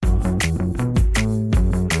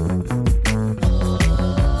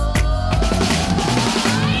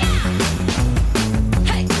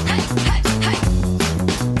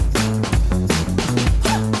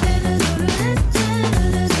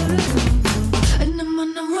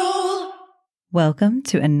Welcome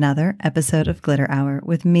to another episode of Glitter Hour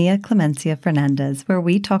with Mia Clemencia Fernandez, where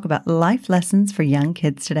we talk about life lessons for young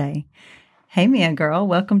kids today. Hey, Mia girl,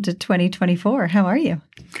 welcome to 2024. How are you?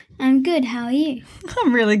 I'm good. How are you?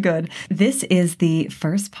 I'm really good. This is the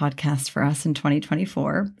first podcast for us in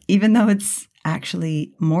 2024, even though it's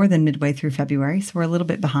actually more than midway through February, so we're a little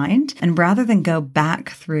bit behind. And rather than go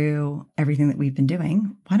back through everything that we've been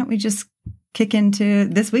doing, why don't we just kick into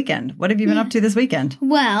this weekend? What have you been up to this weekend?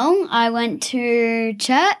 Well, I went to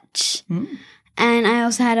church and I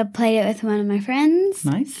also had a play date with one of my friends.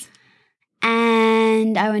 Nice.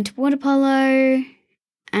 And I went to water polo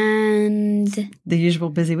and... The usual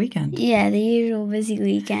busy weekend. Yeah, the usual busy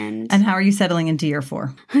weekend. And how are you settling into year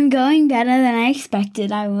 4? I'm going better than I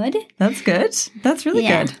expected I would. That's good. That's really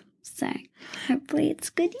good. So hopefully it's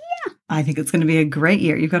a good year. I think it's going to be a great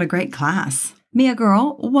year. You've got a great class. Mia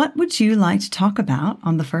girl, what would you like to talk about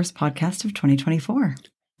on the first podcast of 2024?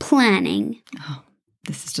 Planning. Oh,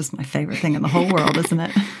 this is just my favorite thing in the whole world, isn't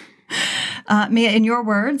it? Mia, in your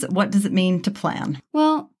words, what does it mean to plan?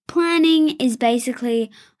 Well, planning is basically,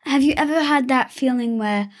 have you ever had that feeling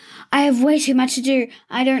where I have way too much to do,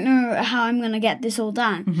 I don't know how I'm going to get this all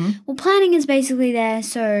done? Mm-hmm. Well, planning is basically there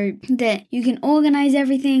so that you can organize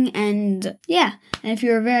everything and if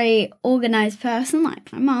you're a very organized person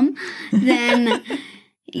like my mum, then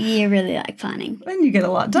you really like planning. And you get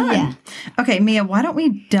a lot done. Yeah. Okay, Mia, why don't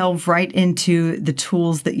we delve right into the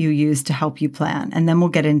tools that you use to help you plan? And then we'll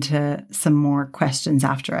get into some more questions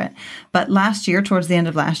after it. But last year, towards the end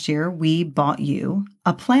of last year, we bought you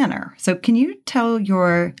a planner. So can you tell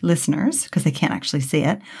your listeners, because they can't actually see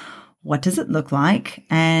it, what does it look like?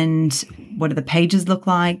 And what do the pages look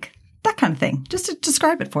like? That kind of thing. Just to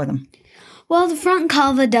describe it for them. Well, the front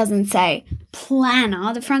cover doesn't say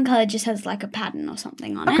planner. The front cover just has like a pattern or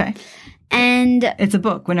something on it. Okay. And it's a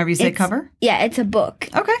book whenever you say cover? Yeah, it's a book.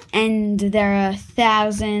 Okay. And there are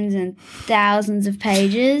thousands and thousands of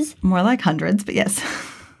pages. More like hundreds, but yes.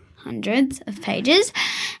 Hundreds of pages.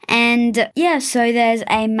 And so there's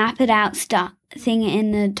a map it out thing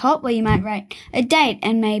in the top where you might write a date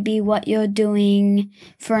and maybe what you're doing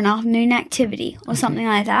for an afternoon activity or something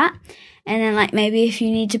like that. And then, like, maybe if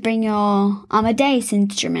you need to bring your Amadeus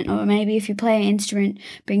instrument, or maybe if you play an instrument,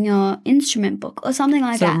 bring your instrument book, or something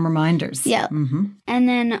like that. Some reminders. Yeah. Mm-hmm. And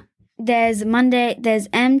then there's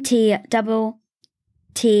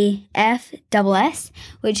MTTFSS,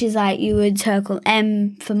 which is like you would circle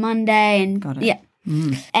M for Monday. And got it. Yeah.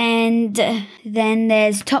 Mm. And then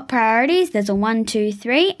there's top priorities. There's a 1, 2,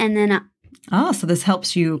 3, and then so this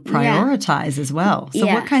helps you prioritize as well. So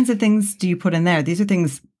what kinds of things do you put in there? These are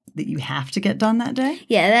things that you have to get done that day?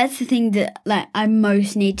 Yeah, that's the thing that I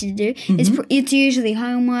most need to do. Mm-hmm. It's usually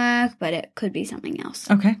homework, but it could be something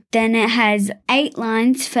else. Okay. Then it has 8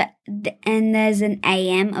 lines and there's an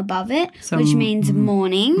AM above it, which means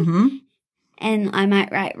morning. Mm-hmm. And I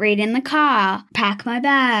might read in the car, pack my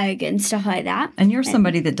bag, and stuff like that. And you're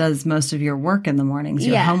somebody that does most of your work in the mornings,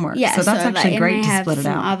 your homework. Yeah, so that's actually great to split it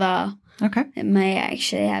out. It may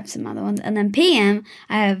actually have some other ones. And then PM,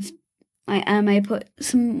 I may put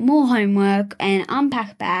some more homework and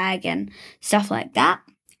unpack a bag and stuff like that.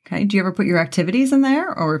 Okay. Do you ever put your activities in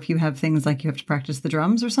there? Or if you have things like you have to practice the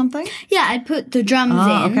drums or something? Yeah, I'd put the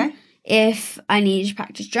drums in if I needed to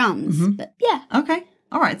practice drums. Mm-hmm. But yeah. Okay.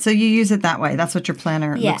 All right. So you use it that way. That's what your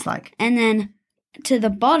planner looks like. And then to the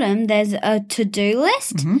bottom, there's a to-do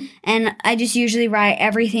list. Mm-hmm. And I just usually write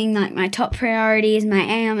everything, like my top priorities, my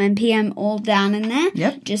AM and PM, all down in there.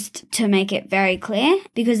 Yep. Just to make it very clear.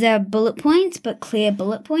 Because they're bullet points, but clear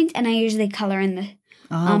bullet points. And I usually colour in the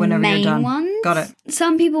whenever main you're done. ones. Got it.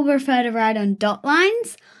 Some people prefer to write on dot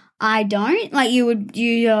lines. I don't. Like, you would do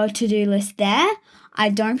your to-do list there. I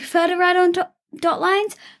don't prefer to write on dot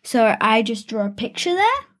lines. So I just draw a picture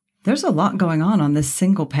there. There's a lot going on this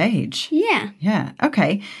single page. Yeah. Yeah.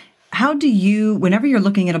 Okay. How do you, whenever you're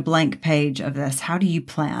looking at a blank page of this, how do you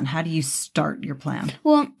plan? How do you start your plan?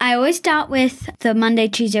 Well, I always start with the Monday,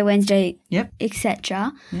 Tuesday, Wednesday,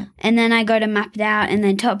 etc. Yep. And then I go to map it out and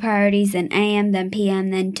then top priorities, then AM, then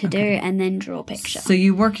PM, then to do, and then draw a picture. So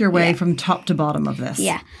you work your way from top to bottom of this.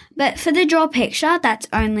 Yeah. But for the draw picture, that's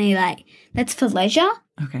only that's for leisure.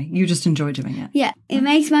 Okay. You just enjoy doing it. Yeah. It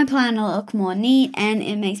makes my planner look more neat and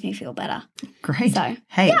it makes me feel better. Great. So,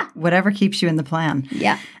 whatever keeps you in the plan.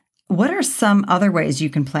 Yeah. What are some other ways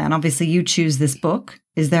you can plan? Obviously, you choose this book.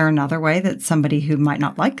 Is there another way that somebody who might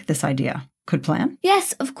not like this idea could plan?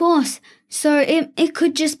 Yes, of course. So it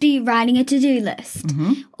could just be writing a to-do list.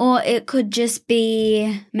 Mm-hmm. Or it could just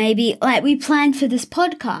be maybe like we planned for this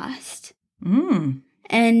podcast. Mm.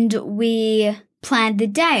 And we planned the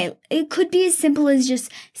day. It could be as simple as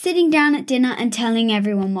just sitting down at dinner and telling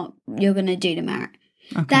everyone what you're going to do tomorrow.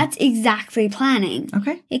 Okay. That's exactly planning.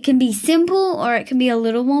 Okay. It can be simple or it can be a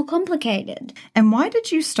little more complicated. And why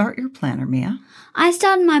did you start your planner, Mia? I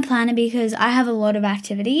started my planner because I have a lot of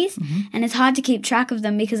activities and it's hard to keep track of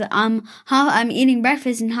them because I'm eating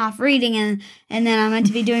breakfast and half reading and then I'm meant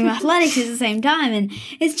to be doing athletics at the same time, and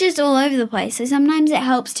it's just all over the place. So sometimes it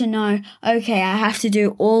helps to know, okay, I have to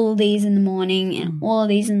do all of these in the morning and all of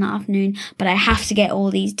these in the afternoon, but I have to get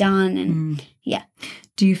all these done and yeah.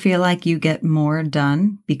 Do you feel like you get more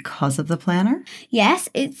done because of the planner? Yes,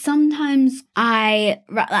 it's sometimes I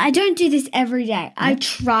don't do this every day. I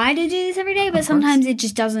try to do this every day, but sometimes it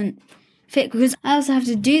just doesn't fit because I also have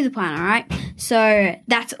to do the planner, right? So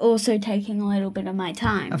that's also taking a little bit of my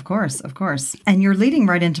time. Of course, of course. And you're leading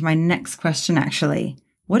right into my next question, actually.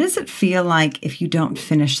 What does it feel like if you don't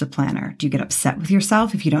finish the planner? Do you get upset with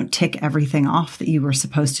yourself if you don't tick everything off that you were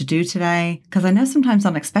supposed to do today? Because I know sometimes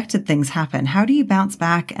unexpected things happen. How do you bounce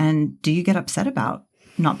back, and do you get upset about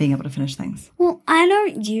not being able to finish things? Well, I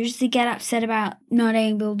don't usually get upset about not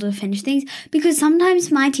able to finish things because sometimes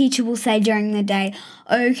my teacher will say during the day,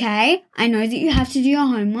 okay, I know that you have to do your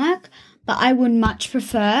homework, but I would much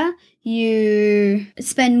prefer you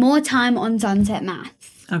spend more time on Sunset Maths.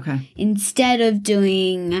 Okay. Instead of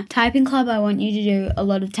doing typing club, I want you to do a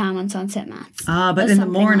lot of time on Sunset Maths. But in the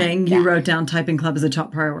morning, you wrote down typing club as a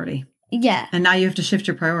top priority. Yeah. And now you have to shift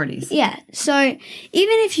your priorities. Yeah. So even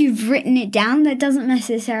if you've written it down, that doesn't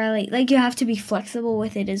necessarily, you have to be flexible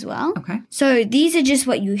with it as well. Okay. So these are just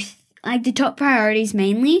what you, the top priorities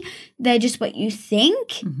mainly, they're just what you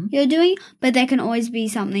think you're doing, but there can always be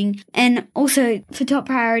something. And also for top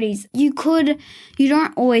priorities, you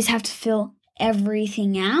don't always have to fill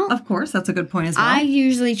everything out. Of course, that's a good point as well. I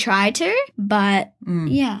usually try to, but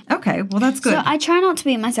yeah. Okay, well, that's good. So I try not to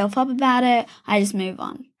beat myself up about it. I just move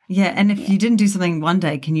on. Yeah, and if you didn't do something one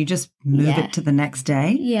day, can you just move it to the next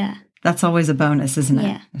day? Yeah. That's always a bonus, isn't it?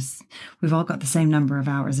 Yeah. We've all got the same number of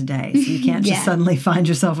hours a day, so you can't just suddenly find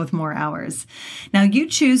yourself with more hours. Now, you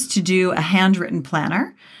choose to do a handwritten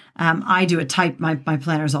planner. I do a type, my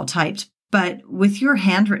planner's all typed. But with your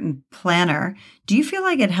handwritten planner, do you feel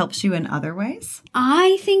like it helps you in other ways?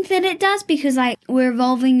 I think that it does because we're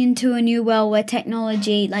evolving into a new world where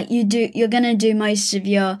technology, you're going to do most of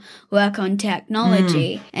your work on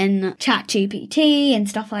technology and ChatGPT and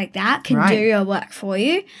stuff like that can do your work for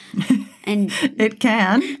you. And it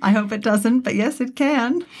can. I hope it doesn't, but yes, it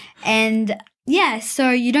can. And yeah,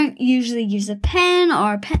 so you don't usually use a pen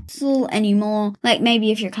or a pencil anymore,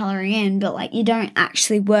 maybe if you're coloring in, but you don't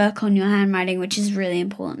actually work on your handwriting, which is really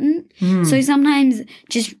important. So sometimes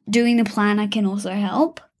just doing the planner can also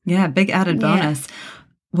help. Yeah, big added bonus.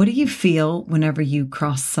 What do you feel whenever you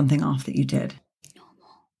cross something off that you did?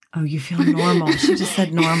 Oh, you feel normal. She just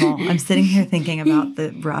said normal. I'm sitting here thinking about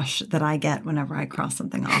the rush that I get whenever I cross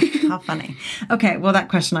something off. How funny. Okay, well, that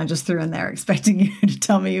question I just threw in there, expecting you to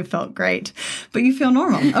tell me you felt great, but you feel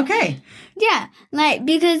normal. Okay. Yeah,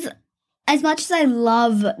 because as much as I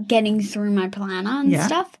love getting through my planner and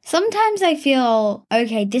stuff, sometimes I feel,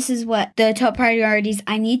 okay, this is what the top priorities,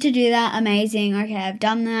 I need to do that, amazing, okay, I've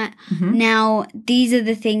done that. Now, these are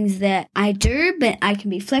the things that I do, but I can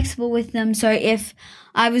be flexible with them. So if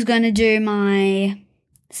I was going to do my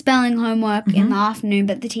spelling homework in the afternoon,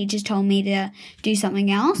 but the teachers told me to do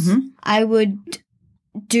something else, I would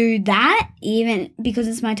do that even because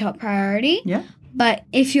it's my top priority. Yeah. But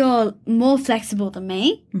if you're more flexible than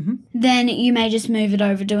me, then you may just move it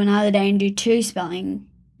over to another day and do 2 spelling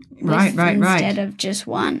right instead of just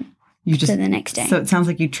 1 to the next day. So it sounds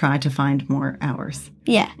like you try to find more hours.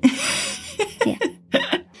 Yeah. Yeah.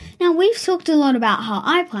 Now, we've talked a lot about how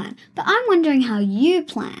I plan, but I'm wondering how you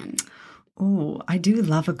plan. Oh, I do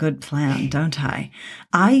love a good plan, don't I?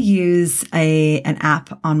 I use an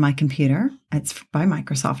app on my computer. It's by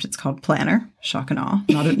Microsoft. It's called Planner. Shock and awe.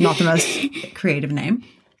 Not the most creative name.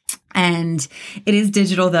 And it is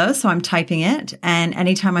digital though, so I'm typing it. And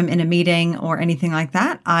anytime I'm in a meeting or anything like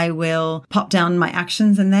that, I will pop down my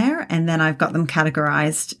actions in there, and then I've got them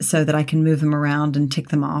categorized so that I can move them around and tick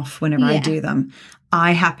them off whenever I do them.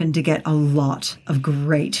 I happen to get a lot of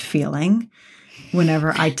great feeling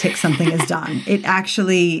whenever I tick something as done. It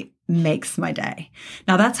actually makes my day.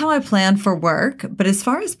 Now, that's how I plan for work. But as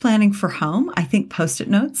far as planning for home, I think Post-it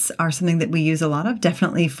notes are something that we use a lot of,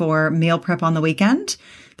 definitely for meal prep on the weekend.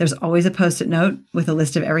 There's always a Post-it note with a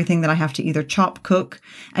list of everything that I have to either chop, cook.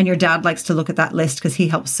 And your dad likes to look at that list because he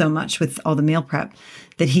helps so much with all the meal prep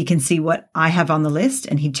that he can see what I have on the list,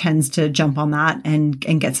 and he tends to jump on that and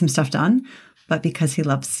get some stuff done. but because he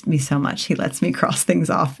loves me so much, he lets me cross things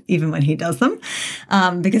off even when he does them,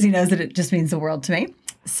 because he knows that it just means the world to me.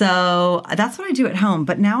 So that's what I do at home.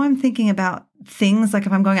 But now I'm thinking about things like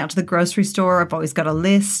if I'm going out to the grocery store, I've always got a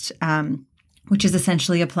list, which is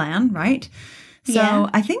essentially a plan, right? So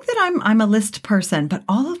I think that I'm a list person, but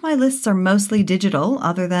all of my lists are mostly digital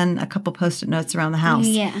other than a couple Post-it notes around the house.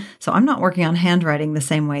 Yeah. So I'm not working on handwriting the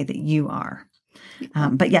same way that you are.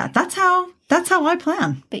 But yeah, that's how I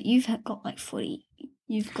plan. But you've got like 40.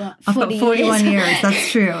 You've got 40 I've got 41 years.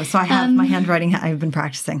 That's true. So I have my handwriting. I've been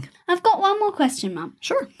practicing. I've got one more question, Mum.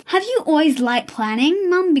 Sure. Have you always liked planning,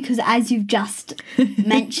 Mum? Because as you've just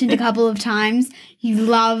mentioned a couple of times, you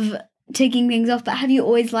love ticking things off, but have you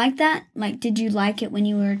always liked that? Like, did you like it when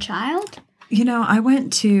you were a child? You know, I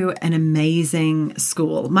went to an amazing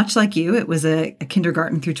school. Much like you, it was a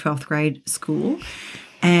kindergarten through 12th grade school.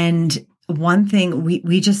 And one thing,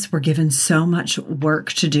 we just were given so much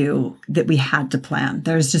work to do that we had to plan.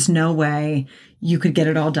 There's just no way you could get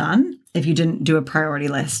it all done if you didn't do a priority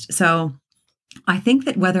list. So I think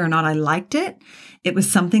that whether or not I liked it, it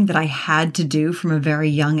was something that I had to do from a very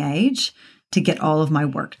young age to get all of my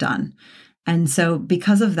work done. And so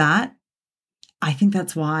because of that, I think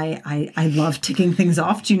that's why I love ticking things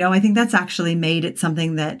off. Do you know, I think that's actually made it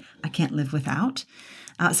something that I can't live without.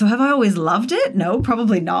 So have I always loved it? No,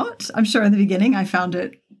 probably not. I'm sure in the beginning I found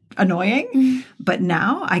it annoying, but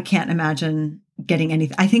now I can't imagine getting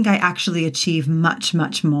anything. I think I actually achieve much,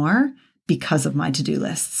 much more because of my to-do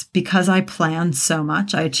lists. Because I plan so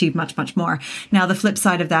much, I achieve much, much more. Now, the flip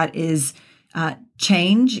side of that is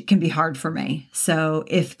change can be hard for me. So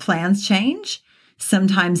if plans change,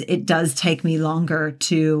 sometimes it does take me longer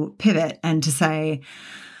to pivot and to say,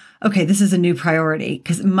 okay, this is a new priority.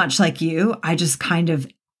 Because much like you, I just kind of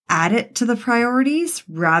add it to the priorities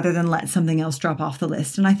rather than let something else drop off the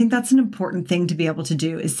list. And I think that's an important thing to be able to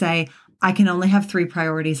do is say, I can only have 3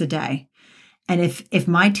 priorities a day. And if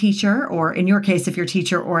my teacher, or in your case, if your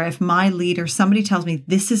teacher, or if my leader, somebody tells me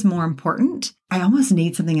this is more important, I almost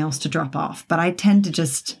need something else to drop off. But I tend to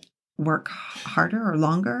just work harder or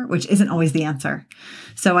longer, which isn't always the answer.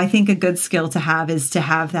 So I think a good skill to have is to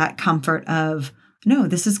have that comfort of, no,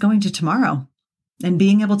 this is going to tomorrow, and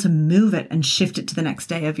being able to move it and shift it to the next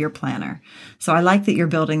day of your planner. So I like that you're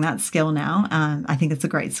building that skill now. I think it's a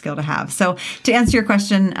great skill to have. So to answer your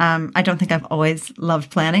question, I don't think I've always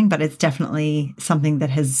loved planning, but it's definitely something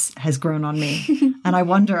that has grown on me. And I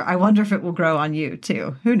wonder if it will grow on you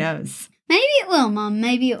too. Who knows? Maybe it will, Mum.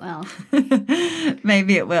 Maybe it will.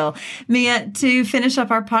 Maybe it will. Mia, to finish up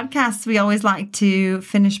our podcast, we always like to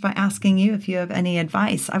finish by asking you if you have any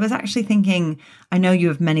advice. I was actually thinking, I know you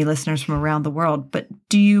have many listeners from around the world, but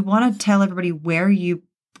do you want to tell everybody where you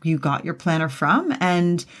got your planner from?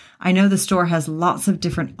 And I know the store has lots of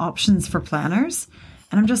different options for planners.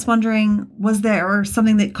 And I'm just wondering, was there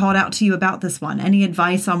something that called out to you about this one? Any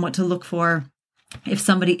advice on what to look for if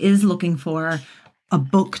somebody is looking for a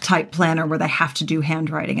book type planner where they have to do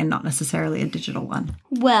handwriting and not necessarily a digital one?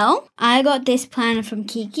 Well, I got this planner from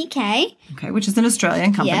Kiki K. Okay, which is an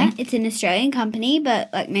Australian company. Yeah, it's an Australian company, but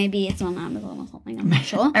like maybe it's on Amazon or something. I'm not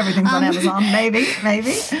sure. Everything's on Amazon, maybe.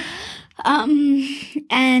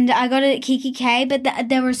 And I got it at Kiki K, but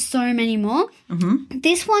there were so many more. Mm-hmm.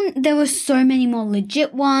 This one, there were so many more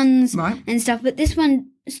legit ones and stuff, but this one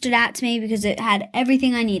stood out to me because it had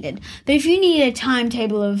everything I needed. But if you need a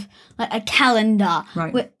timetable of like a calendar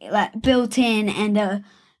with, like built in and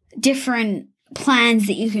different plans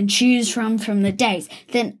that you can choose from the days,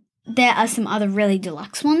 then there are some other really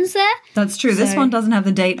deluxe ones there. That's true. This one doesn't have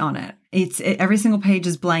the date on it. Every single page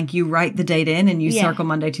is blank. You write the date in and you circle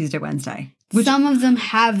Monday, Tuesday, Wednesday. Some of them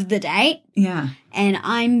have the date. Yeah. And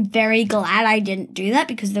I'm very glad I didn't do that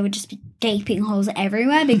because there would just be gaping holes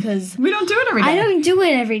everywhere because we don't do it every day. I don't do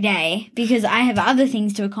it every day because I have other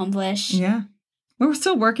things to accomplish. Yeah. We're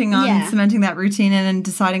still working on cementing that routine in and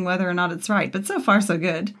deciding whether or not it's right. But so far, so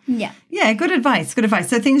good. Yeah. Yeah, good advice. Good advice.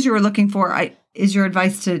 So things you were looking for, is your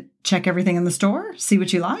advice to check everything in the store, see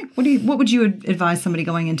what you like? What would you advise somebody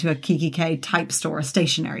going into a Kiki K type store, a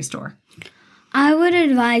stationery store? I would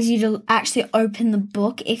advise you to actually open the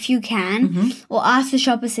book if you can, or ask the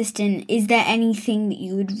shop assistant, is there anything that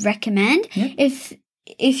you would recommend? Yep.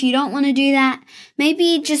 If you don't want to do that,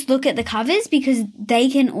 maybe just look at the covers because they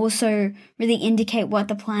can also really indicate what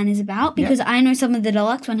the plan is about. Because I know some of the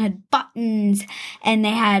deluxe one had buttons and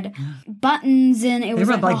they had buttons and it was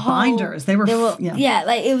like a whole, binders. They were like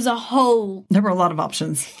it was a whole. There were a lot of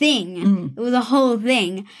options. It was a whole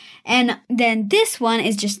thing, and then this one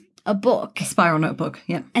is just a book, a spiral notebook.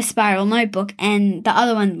 Yeah, a spiral notebook, and the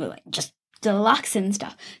other one were like just deluxe and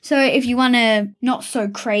stuff. So if you want a not so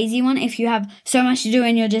crazy one, if you have so much to do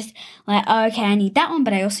and you're just like, oh, okay, I need that one,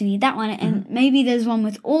 but I also need that one. And maybe there's one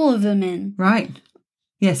with all of them in. Right.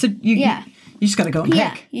 Yeah. So you just got to go and pick.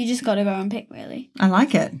 Yeah, you just got to go and pick, really. I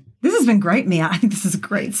like it. This has been great, Mia. I think this is a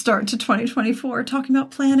great start to 2024. Talking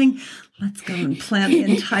about planning. Let's go and plan the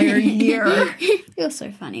entire year. You're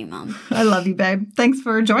so funny, Mum. I love you, babe. Thanks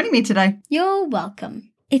for joining me today. You're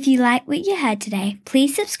welcome. If you like what you heard today,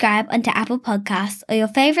 please subscribe onto Apple Podcasts or your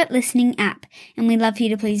favourite listening app, and we'd love for you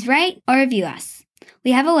to please rate or review us.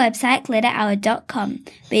 We have a website, glitterhour.com,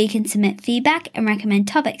 where you can submit feedback and recommend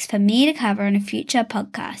topics for me to cover on a future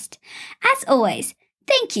podcast. As always,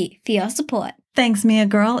 thank you for your support. Thanks, Mia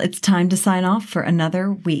girl. It's time to sign off for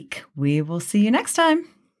another week. We will see you next time.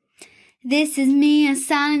 This is Mia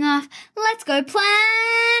signing off. Let's go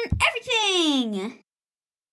plan everything!